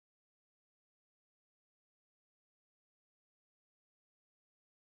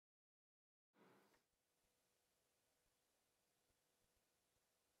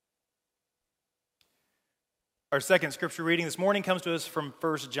Our second scripture reading this morning comes to us from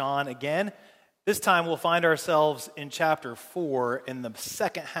 1 John again. This time we'll find ourselves in chapter 4 in the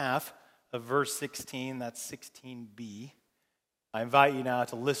second half of verse 16. That's 16b. I invite you now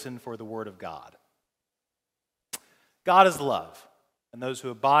to listen for the word of God. God is love, and those who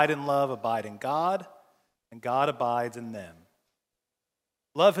abide in love abide in God, and God abides in them.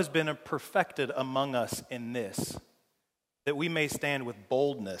 Love has been perfected among us in this, that we may stand with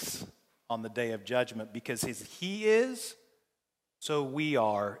boldness on the day of judgment, because as He is, so we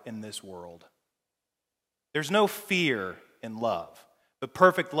are in this world. There's no fear in love, but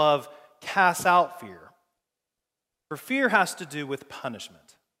perfect love casts out fear. For fear has to do with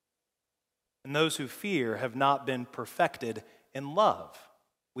punishment, and those who fear have not been perfected in love.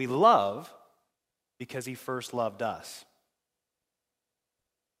 We love because He first loved us.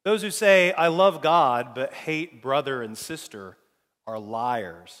 Those who say, I love God, but hate brother and sister are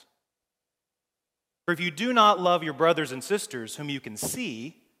liars. For if you do not love your brothers and sisters whom you can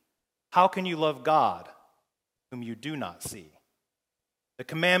see, how can you love God whom you do not see? The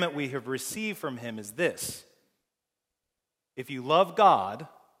commandment we have received from Him is this: if you love God,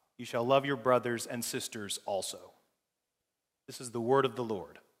 you shall love your brothers and sisters also. This is the word of the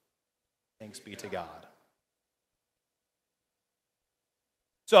Lord. Thanks be to God.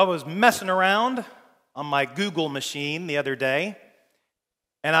 So I was messing around on my Google machine the other day,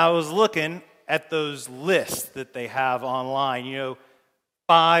 and I was looking at those lists that they have online.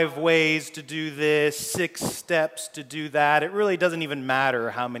 5 ways to do this, 6 steps to do that. It really doesn't even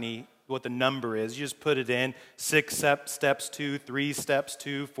matter what the number is. You just put it in, 6 steps to, 3 steps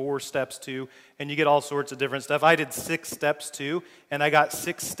to, 4 steps to, and you get all sorts of different stuff. I did 6 steps to, and I got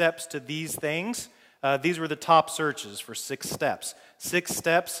 6 steps to these things. These were the top searches for 6 steps. 6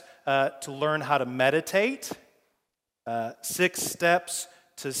 steps to learn how to meditate. 6 steps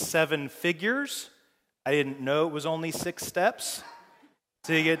to 7 figures. I didn't know it was only 6 steps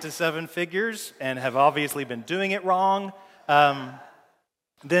to get to 7 figures, and have obviously been doing it wrong.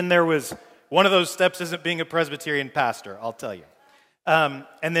 Then there was one of those steps isn't being a Presbyterian pastor, I'll tell you.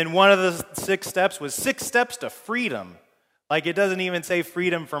 And then one of the 6 steps was 6 steps to freedom. Like, it doesn't even say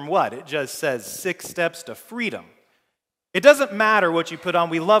freedom from what? It just says 6 steps to freedom. It doesn't matter what you put on.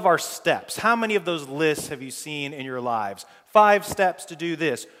 We love our steps. How many of those lists have you seen in your lives? 5 steps to do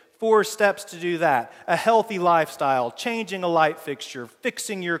this, 4 steps to do that, a healthy lifestyle, changing a light fixture,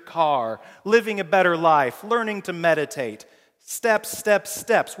 fixing your car, living a better life, learning to meditate. Steps, steps,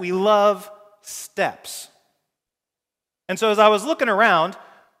 steps. We love steps. And so as I was looking around,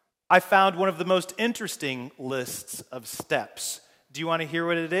 I found one of the most interesting lists of steps. Do you want to hear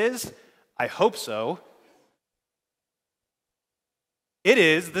what it is? I hope so. It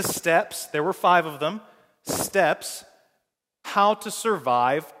is the steps, there were 5 of them, steps, how to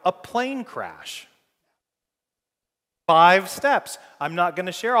survive a plane crash. 5 steps. I'm not going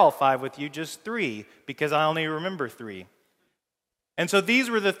to share all 5 with you, just 3, because I only remember 3. And so these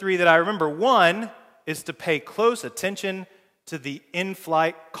were the 3 that I remember. 1 is to pay close attention to the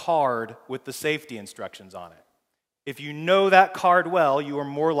in-flight card with the safety instructions on it. If you know that card well, you are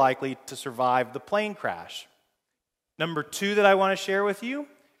more likely to survive the plane crash. Number 2 that I want to share with you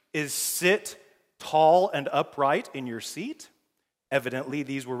is sit tall and upright in your seat. Evidently,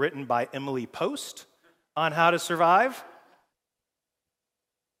 these were written by Emily Post on how to survive.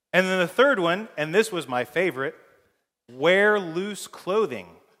 And then the 3rd one, and this was my favorite, wear loose clothing.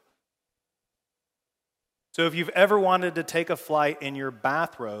 So if you've ever wanted to take a flight in your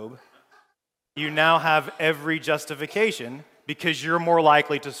bathrobe, you now have every justification, because you're more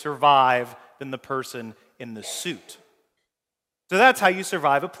likely to survive than the person in the suit. So that's how you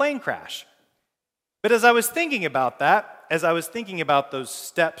survive a plane crash. But as I was thinking about that, as I was thinking about those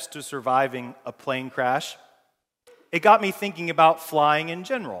steps to surviving a plane crash, it got me thinking about flying in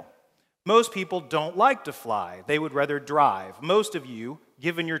general. Most people don't like to fly. They would rather drive. Most of you,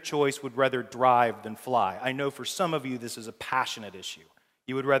 given your choice, would rather drive than fly. I know for some of you this is a passionate issue.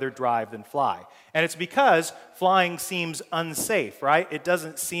 You would rather drive than fly. And it's because flying seems unsafe, right? It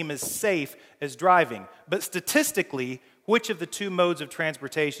doesn't seem as safe as driving. But statistically, which of the 2 modes of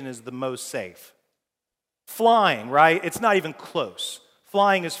transportation is the most safe? Flying, right? It's not even close.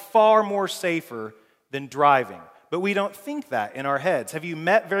 Flying is far more safer than driving. But we don't think that in our heads. Have you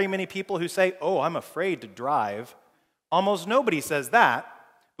met very many people who say, oh, I'm afraid to drive? Almost nobody says that,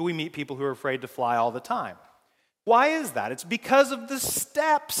 but we meet people who are afraid to fly all the time. Why is that? It's because of the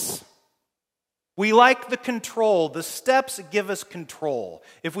steps. We like the control. The steps give us control.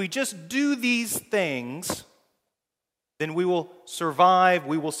 If we just do these things, then we will survive,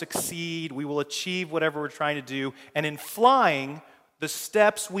 we will succeed, we will achieve whatever we're trying to do. And in flying, the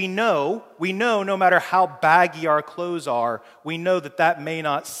steps we know no matter how baggy our clothes are, we know that that may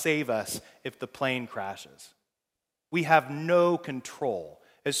not save us if the plane crashes. We have no control.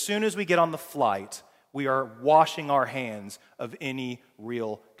 As soon as we get on the flight, we are washing our hands of any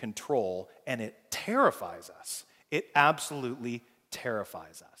real control, and it terrifies us. It absolutely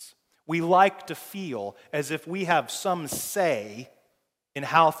terrifies us. We like to feel as if we have some say in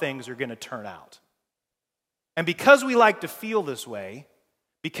how things are going to turn out. And because we like to feel this way,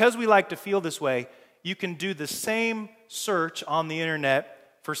 you can do the same search on the internet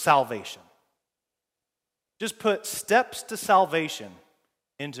for salvation. Just put steps to salvation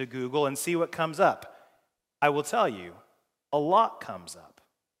into Google and see what comes up. I will tell you, a lot comes up.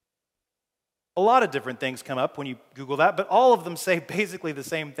 A lot of different things come up when you Google that, but all of them say basically the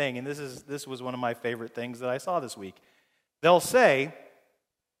same thing, and this was one of my favorite things that I saw this week. They'll say,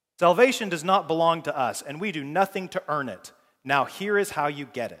 salvation does not belong to us, and we do nothing to earn it. Now here is how you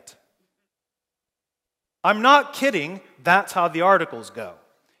get it. I'm not kidding, that's how the articles go.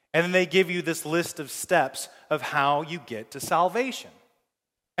 And then they give you this list of steps of how you get to salvation.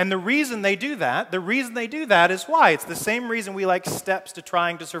 And the reason they do that is why? It's the same reason we like steps to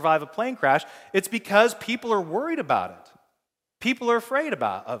trying to survive a plane crash. It's because people are worried about it. People are afraid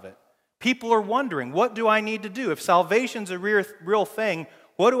of it. People are wondering, what do I need to do? If salvation's a real thing,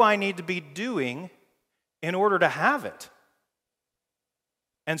 what do I need to be doing in order to have it?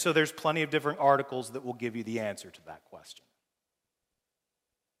 And so there's plenty of different articles that will give you the answer to that question.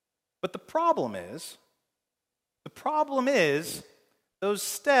 But the problem is, those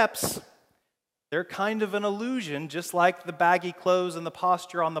steps, they're kind of an illusion, just like the baggy clothes and the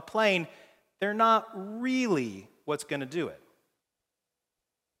posture on the plane. They're not really what's going to do it.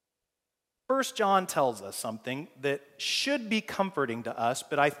 1 John tells us something that should be comforting to us,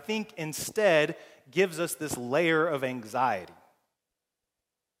 but I think instead gives us this layer of anxiety.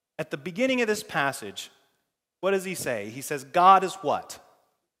 At the beginning of this passage, what does he say? He says, God is what?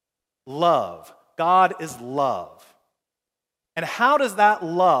 Love. God is love. And how does that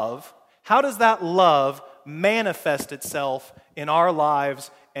love manifest itself in our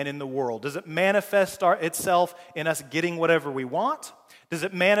lives and in the world? Does it manifest itself in us getting whatever we want? Does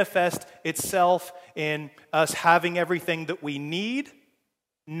it manifest itself in us having everything that we need?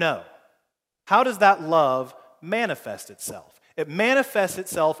 No. How does that love manifest itself? It manifests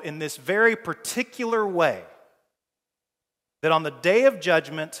itself in this very particular way, that on the day of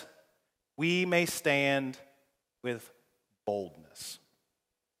judgment, we may stand with boldness.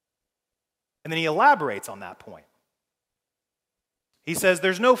 And then he elaborates on that point. He says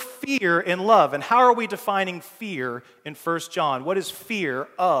there's no fear in love. And how are we defining fear in 1 John? What is fear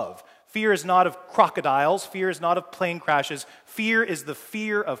of? Fear is not of crocodiles. Fear is not of plane crashes. Fear is the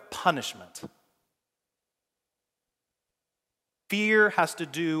fear of punishment. Fear has to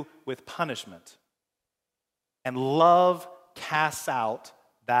do with punishment. And love casts out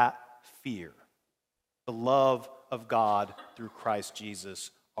that fear. The love of God through Christ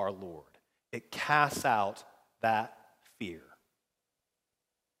Jesus our Lord. It casts out that fear.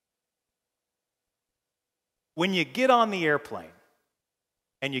 When you get on the airplane,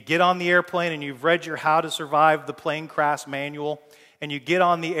 and you've read your How to Survive the Plane Crash manual, and you get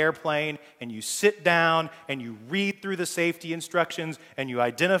on the airplane and you sit down and you read through the safety instructions and you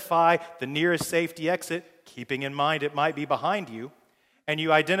identify the nearest safety exit, keeping in mind it might be behind you, and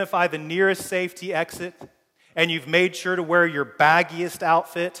you identify the nearest safety exit, and you've made sure to wear your baggiest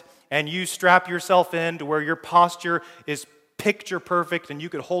outfit, and you strap yourself in to where your posture is picture perfect, and you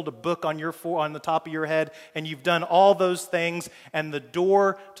could hold a book on the top of your head, and you've done all those things, and the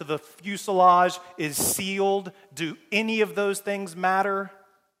door to the fuselage is sealed. Do any of those things matter?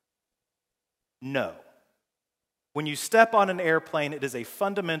 No. When you step on an airplane, it is a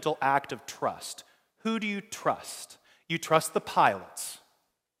fundamental act of trust. Who do you trust? You trust the pilots.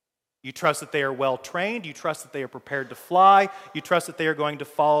 You trust that they are well trained. You trust that they are prepared to fly. You trust that they are going to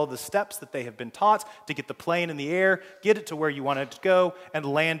follow the steps that they have been taught to get the plane in the air, get it to where you want it to go, and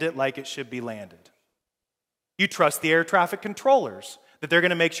land it like it should be landed. You trust the air traffic controllers, that they're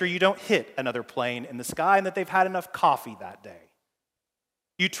going to make sure you don't hit another plane in the sky and that they've had enough coffee that day.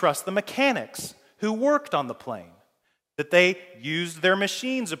 You trust the mechanics who worked on the plane, that they used their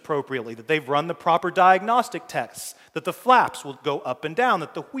machines appropriately, that they've run the proper diagnostic tests, that the flaps will go up and down,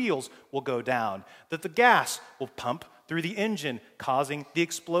 that the wheels will go down, that the gas will pump through the engine, causing the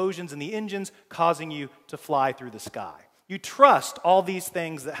explosions in the engines, causing you to fly through the sky. You trust all these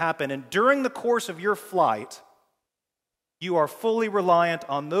things that happen, and during the course of your flight, you are fully reliant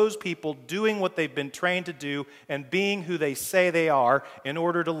on those people doing what they've been trained to do and being who they say they are in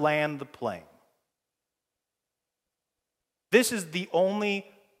order to land the plane. This is the only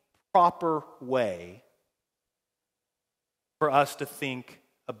proper way for us to think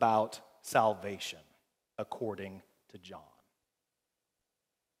about salvation, according to John.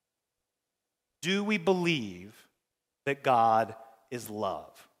 Do we believe that God is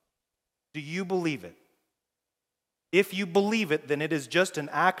love? Do you believe it? If you believe it, then it is just an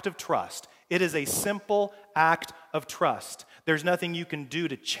act of trust. It is a simple act of trust. There's nothing you can do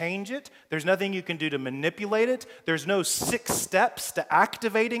to change it. There's nothing you can do to manipulate it. There's no 6 steps to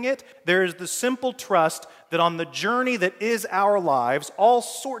activating it. There is the simple trust that on the journey that is our lives, all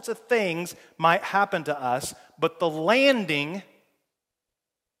sorts of things might happen to us, but the landing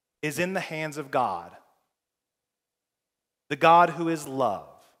is in the hands of God. The God who is love.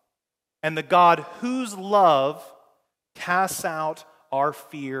 And the God whose love casts out our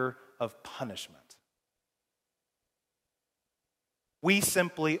fear of punishment. We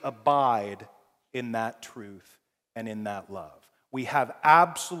simply abide in that truth and in that love. We have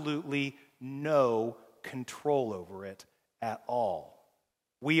absolutely no control over it at all.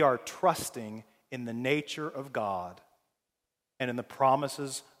 We are trusting in the nature of God and in the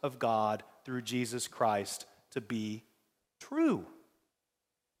promises of God through Jesus Christ to be true.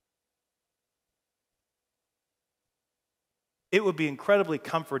 It would be incredibly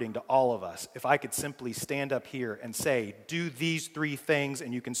comforting to all of us if I could simply stand up here and say, do these 3 things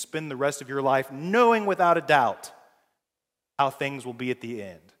and you can spend the rest of your life knowing without a doubt how things will be at the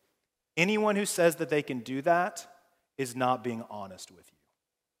end. Anyone who says that they can do that is not being honest with you.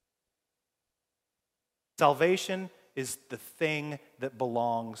 Salvation is the thing that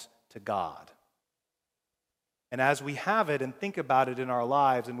belongs to God. And as we have it and think about it in our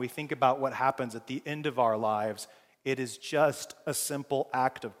lives, and we think about what happens at the end of our lives, it is just a simple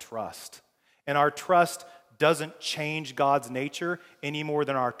act of trust. And our trust doesn't change God's nature any more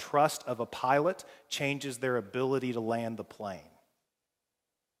than our trust of a pilot changes their ability to land the plane.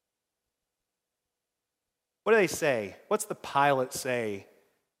 What do they say? What's the pilot say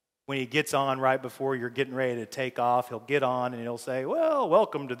when he gets on right before you're getting ready to take off? He'll get on and he'll say, well,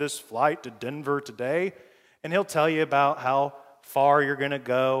 welcome to this flight to Denver today. And he'll tell you about how far you're going to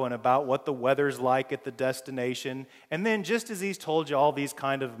go and about what the weather's like at the destination. And then just as he's told you all these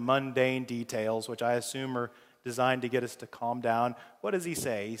kind of mundane details, which I assume are designed to get us to calm down, what does he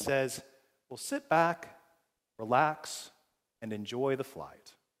say? He says, well, sit back, relax, and enjoy the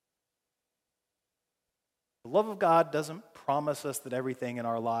flight. The love of God doesn't promise us that everything in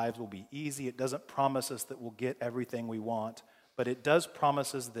our lives will be easy. It doesn't promise us that we'll get everything we want. But it does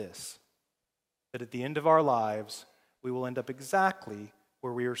promise us this, that at the end of our lives, we will end up exactly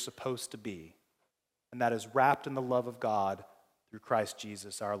where we are supposed to be. And that is wrapped in the love of God through Christ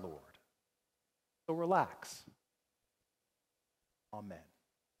Jesus our Lord. So relax. Amen.